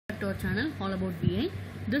To our channel all about BI.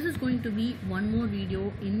 This is going to be one more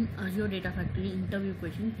video in Azure Data Factory interview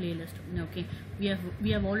question playlist. Okay,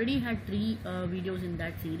 we have already had three videos in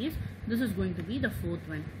that series. This is going to be the fourth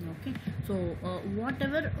one. Okay, so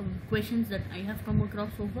whatever questions that I have come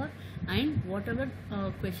across so far, and whatever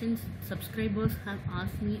questions subscribers have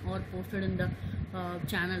asked me or posted in the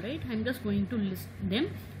channel, right, I'm just going to list them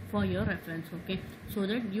for your reference. Okay, so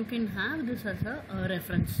that you can have this as a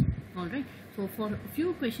reference. All right, so for a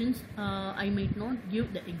few questions I might not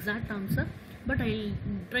give the exact answer, but I'll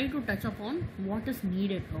try to touch upon what is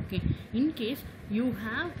needed. Okay, in case you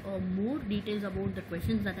have more details about the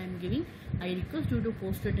questions that I'm giving, I request you to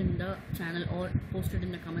post it in the channel or post it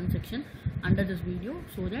in the comment section under this video,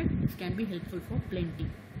 so that this can be helpful for plenty.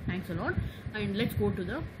 Thanks a lot, and let's go to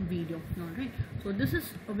the video. All right, so this is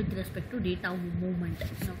with respect to data movement.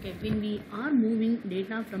 Okay, when we are moving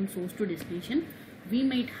data from source to destination, we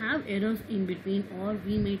might have errors in between, or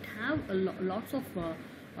we might have lots of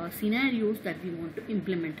scenarios that we want to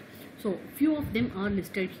implement. So few of them are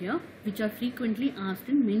listed here, which are frequently asked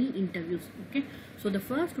in many interviews. Okay, so the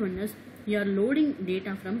first one is you are loading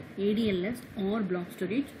data from ADLS or block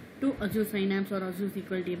storage to Azure Synapse or Azure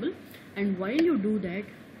SQL table, and while you do that,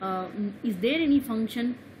 is there any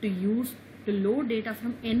function to use to load data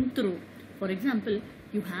from nth row? For example,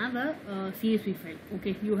 you have a CSV file.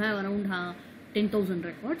 Okay, you have around 10,000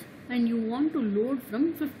 records, and you want to load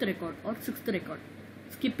from 5th record or 6th record,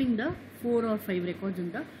 skipping the 4 or 5 records in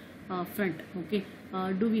the front. Okay,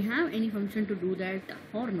 do we have any function to do that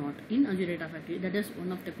or not in Azure Data Factory? That is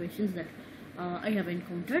one of the questions that I have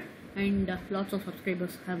encountered, and lots of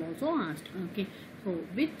subscribers have also asked. Okay, so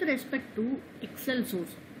with respect to Excel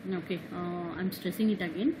source, okay, I'm stressing it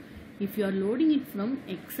again. If you are loading it from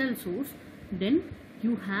Excel source, then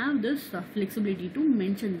you have this flexibility to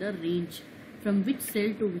mention the range from which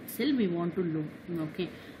cell to which cell we want to load. Okay,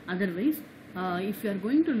 otherwise if you are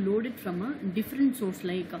going to load it from a different source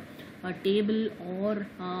like a table or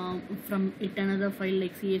from it another file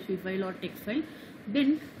like CSV file or text file,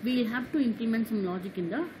 then we will have to implement some logic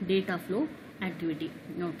in the data flow activity.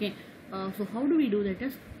 Okay, so how do we do that?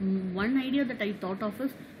 Is one idea that I thought of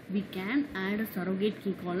is we can add a surrogate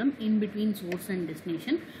key column in between source and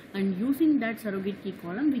destination, and using that surrogate key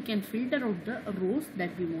column we can filter out the rows that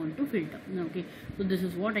we want to filter. Okay, so this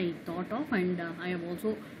is what I thought of, and I have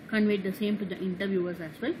also conveyed the same to the interviewers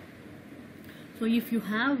as well. So if you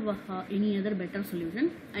have any other better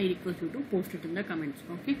solution, I request you to post it in the comments.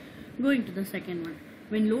 Okay, going to the second one,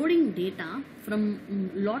 when loading data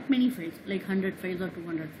from lot many files like 100 files or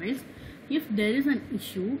 200 files, if there is an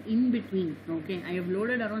issue in between, okay, I have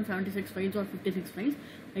loaded around 76 files or 56 files,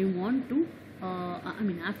 I want to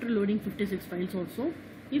after loading 56 files also,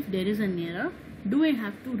 if there is an error, do I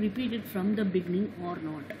have to repeat it from the beginning or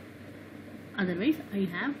not? Otherwise I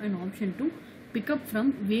have an option to pick up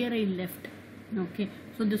from where I left. Okay,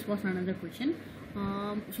 so this was another question.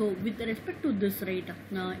 So with respect to this, right,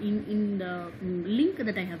 in the link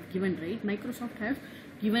that I have given, right, Microsoft has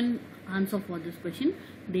given answer for this question.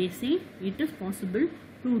 They say it is possible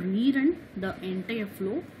to rerun the entire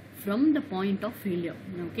flow from the point of failure.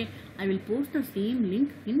 Okay, I will post the same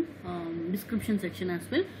link in description section as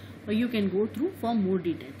well. You can go through for more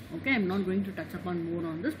details. Okay, I'm not going to touch upon more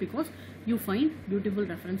on this because you find beautiful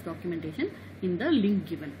reference documentation in the link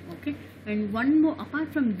given. Okay, and one more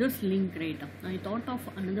apart from this link, right, I thought of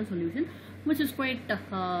another solution which is quite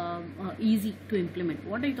easy to implement.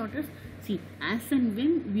 What I thought is, see, as and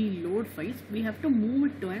when we load files, we have to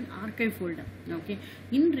move it to an archive folder. Okay,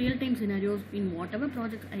 in real-time scenarios, in whatever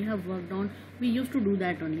projects I have worked on, we used to do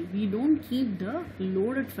that only. We don't keep the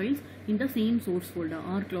loaded files in the same source folder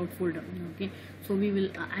or cloud folder. Okay, so we will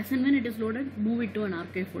as and when it is loaded, move it to an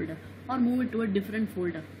archive folder or move it to a different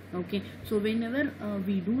folder. Okay, so whenever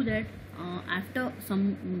we do that, after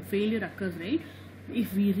some failure occurs, right,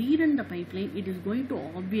 if we rerun the pipeline, it is going to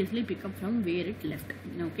obviously pick up from where it left.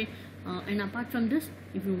 Okay, and apart from this,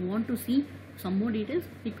 if you want to see some more details,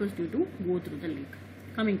 request you to go through the link.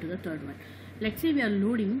 Coming to the third one, let's say we are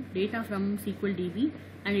loading data from SQL DB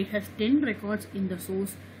and it has 10 records in the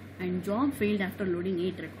source, and job failed after loading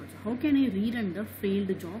 8 records. How can I rerun the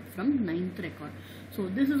failed job from 9th record? So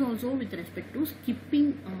this is also with respect to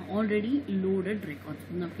skipping already loaded records.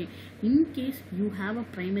 Okay, in case you have a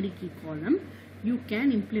primary key column, you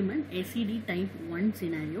can implement SED type 1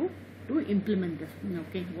 scenario to implement this.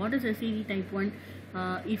 Okay, what is SED type 1?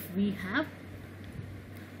 If we have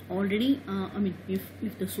already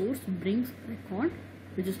if the source brings record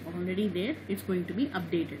which is already there, it's going to be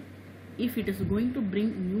updated. If it is going to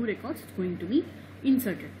bring new records, it's going to be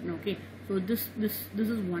inserted. Okay, So this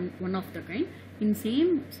is one of the kind. In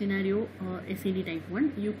same scenario, SAD type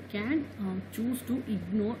 1, you can choose to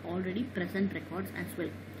ignore already present records as well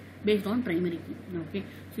based on primary key. Okay,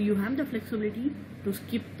 so you have the flexibility to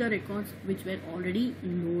skip the records which were already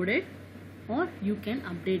loaded, or you can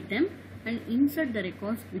update them and insert the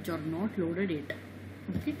records which are not loaded yet.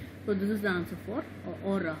 Okay, so this is the answer for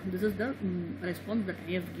this is the response that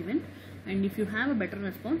I have given, and if you have a better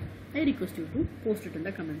response, I request you to post it in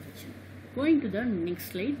the comment section. Going to the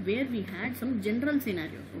next slide, where we had some general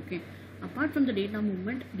scenarios. Okay, apart from the data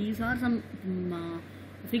movement, these are some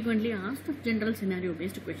frequently asked general scenario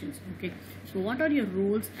based questions. Okay, so what are your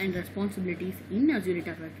roles and responsibilities in Azure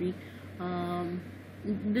Data Factory?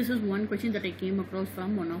 This is one question that I came across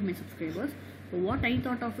from one of my subscribers. So what I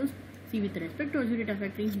thought of is, see, with respect to Azure Data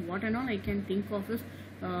Factory, what and all I can think of is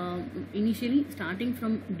initially starting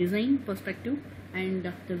from design perspective,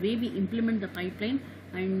 and the way we implement the pipeline,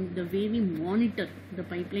 and the way we monitor the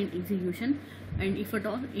pipeline execution, and if at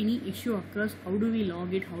all any issue occurs, how do we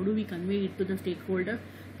log it, how do we convey it to the stakeholders,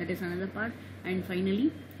 that is another part. And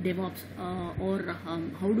finally DevOps, or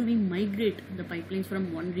how do we migrate the pipelines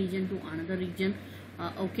from one region to another region.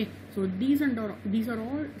 Okay, so these are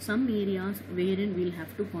all some areas wherein we'll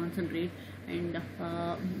have to concentrate, and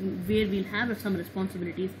where we'll have some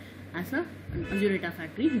responsibilities as a Azure Data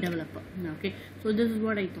Factory developer. Okay, so this is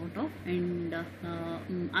what I thought of, and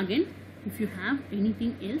again, if you have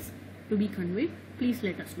anything else to be conveyed, please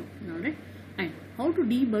let us know. Alright, and how to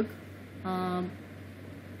debug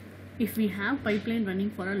if we have pipeline running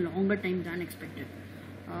for a longer time than expected.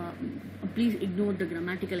 Please ignore the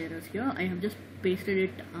grammatical errors here. I have just pasted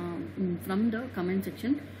it from the comment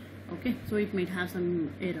section. Okay, so it might have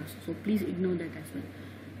some errors, so please ignore that as well.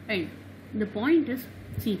 And the point is,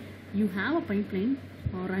 see, you have a pipeline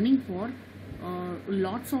running for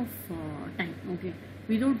lots of time, okay,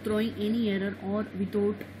 without throwing any error or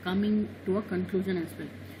without coming to a conclusion as well.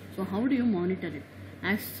 So how do you monitor it?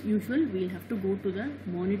 As usual, we'll have to go to the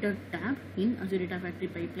monitor tab in Azure Data Factory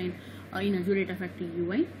pipeline, in Azure Data Factory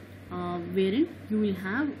UI, wherein you will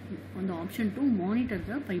have on the option to monitor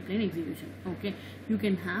the pipeline execution. Okay, you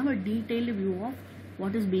can have a detailed view of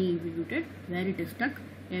what is being executed, where it is stuck,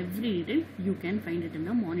 every detail you can find it in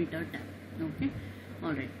the monitor tab. Okay,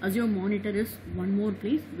 alright, Azure Monitor is one more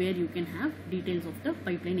place where you can have details of the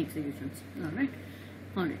pipeline executions. Alright,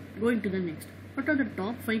 going to the next. What are the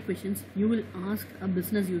top 5 questions you will ask a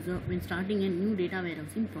business user when starting a new data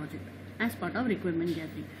warehousing project as part of requirement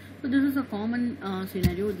gathering? So this is a common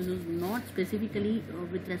scenario. This is not specifically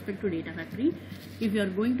with respect to Data Factory. If you are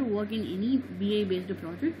going to work in any BI based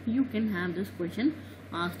project, you can have this question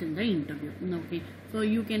asked in the interview. Okay, so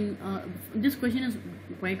you can this question is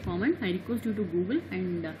quite common. I request you to Google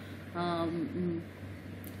and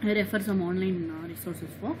refer some online resources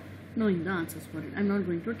for knowing the answers for it. I'm not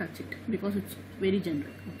going to touch it because it's very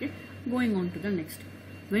generic. Okay, going on to the next.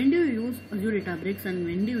 When do you use Azure Databricks and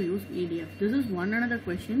when do you use ADF? This is one another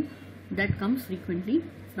question that comes frequently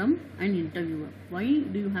from an interviewer. Why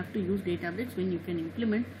do you have to use Databricks when you can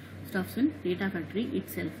implement stuffs in Data Factory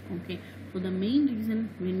itself? Okay, so the main reason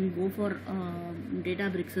when we go for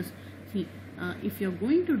Databricks is, see, if you're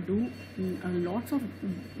going to do lots of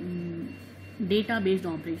data based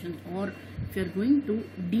operations, or if you're going to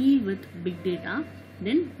deal with big data,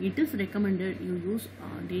 then it is recommended you use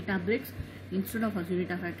Databricks instead of Azure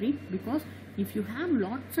Data Factory, because if you have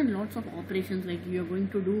lots and lots of operations, like you are going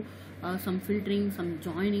to do some filtering, some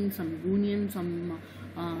joining, some union,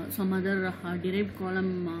 some other derived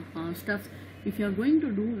column stuff, if you are going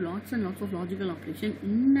to do lots and lots of logical operation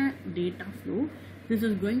in a data flow, this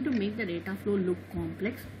is going to make the data flow look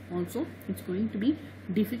complex. Also, it's going to be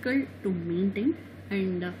difficult to maintain,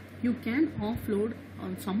 and you can offload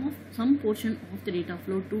some portion of the data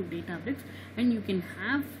flow to Databricks, and you can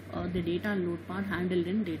have the data load part handled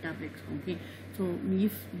in Databricks. Okay, so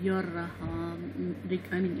if your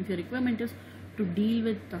if your requirement is to deal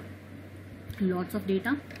with lots of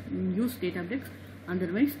data, use Databricks.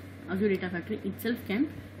 Otherwise, Azure Data Factory itself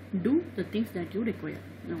can do the things that you require.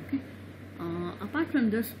 Okay. Apart from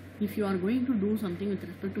this, if you are going to do something with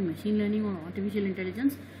respect to machine learning or artificial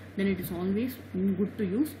intelligence, then it is always good to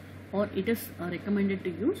use, or it is recommended to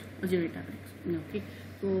use Azure Databricks. Okay,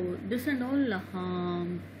 so this and all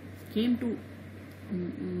came to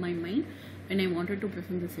my mind and I wanted to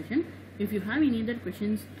present this session. If you have any other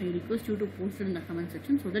questions, I request you to post it in the comment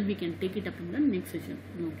section so that we can take it up in the next session.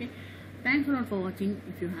 Okay, thanks a lot for watching.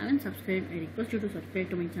 If you haven't subscribed, I request you to subscribe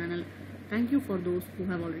to my channel. Thank you for those who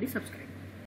have already subscribed.